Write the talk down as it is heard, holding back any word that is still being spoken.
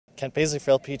Kent Paisley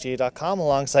for LPGA.com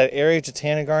alongside Ariya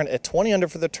Jutanugarn at 20 under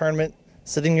for the tournament,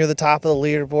 sitting near the top of the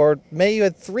leaderboard. May, you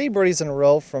had 3 birdies in a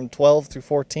row from 12 through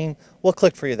 14. What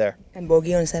clicked for you there? And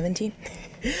bogey on 17.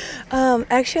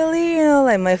 Actually,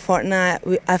 like my fortnight,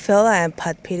 I feel like I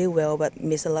putt pretty well, but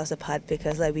miss a lot of putt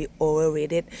because we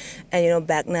overrated. And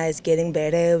back nine is getting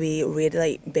better. We read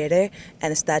better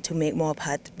and start to make more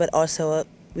putt. But also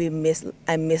I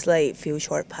miss few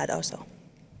short putt also.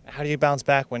 How do you bounce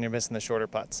back when you're missing the shorter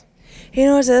putts?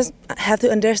 Just have to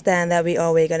understand that we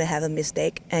always gonna have a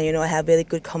mistake, and I have really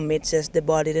good commit. Just the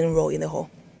ball didn't roll in the hole.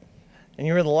 And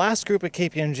you were the last group at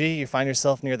KPMG. You find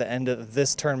yourself near the end of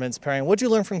this tournament's pairing. What did you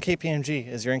learn from KPMG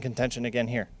as you're in contention again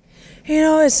here?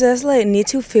 It's just need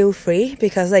to feel free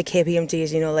because KPMG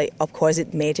is of course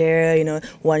it's major.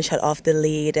 One shot off the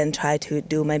lead and try to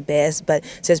do my best, but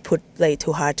just put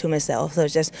too hard to myself. So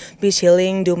just be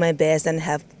chilling, do my best, and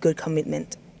have good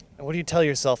commitment. And what do you tell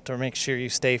yourself to make sure you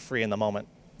stay free in the moment?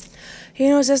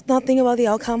 Just not think about the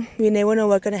outcome. We never know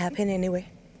what's going to happen anyway.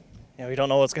 We don't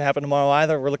know what's going to happen tomorrow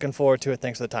either. We're looking forward to it.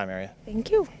 Thanks for the time, Ariya. Thank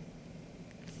you.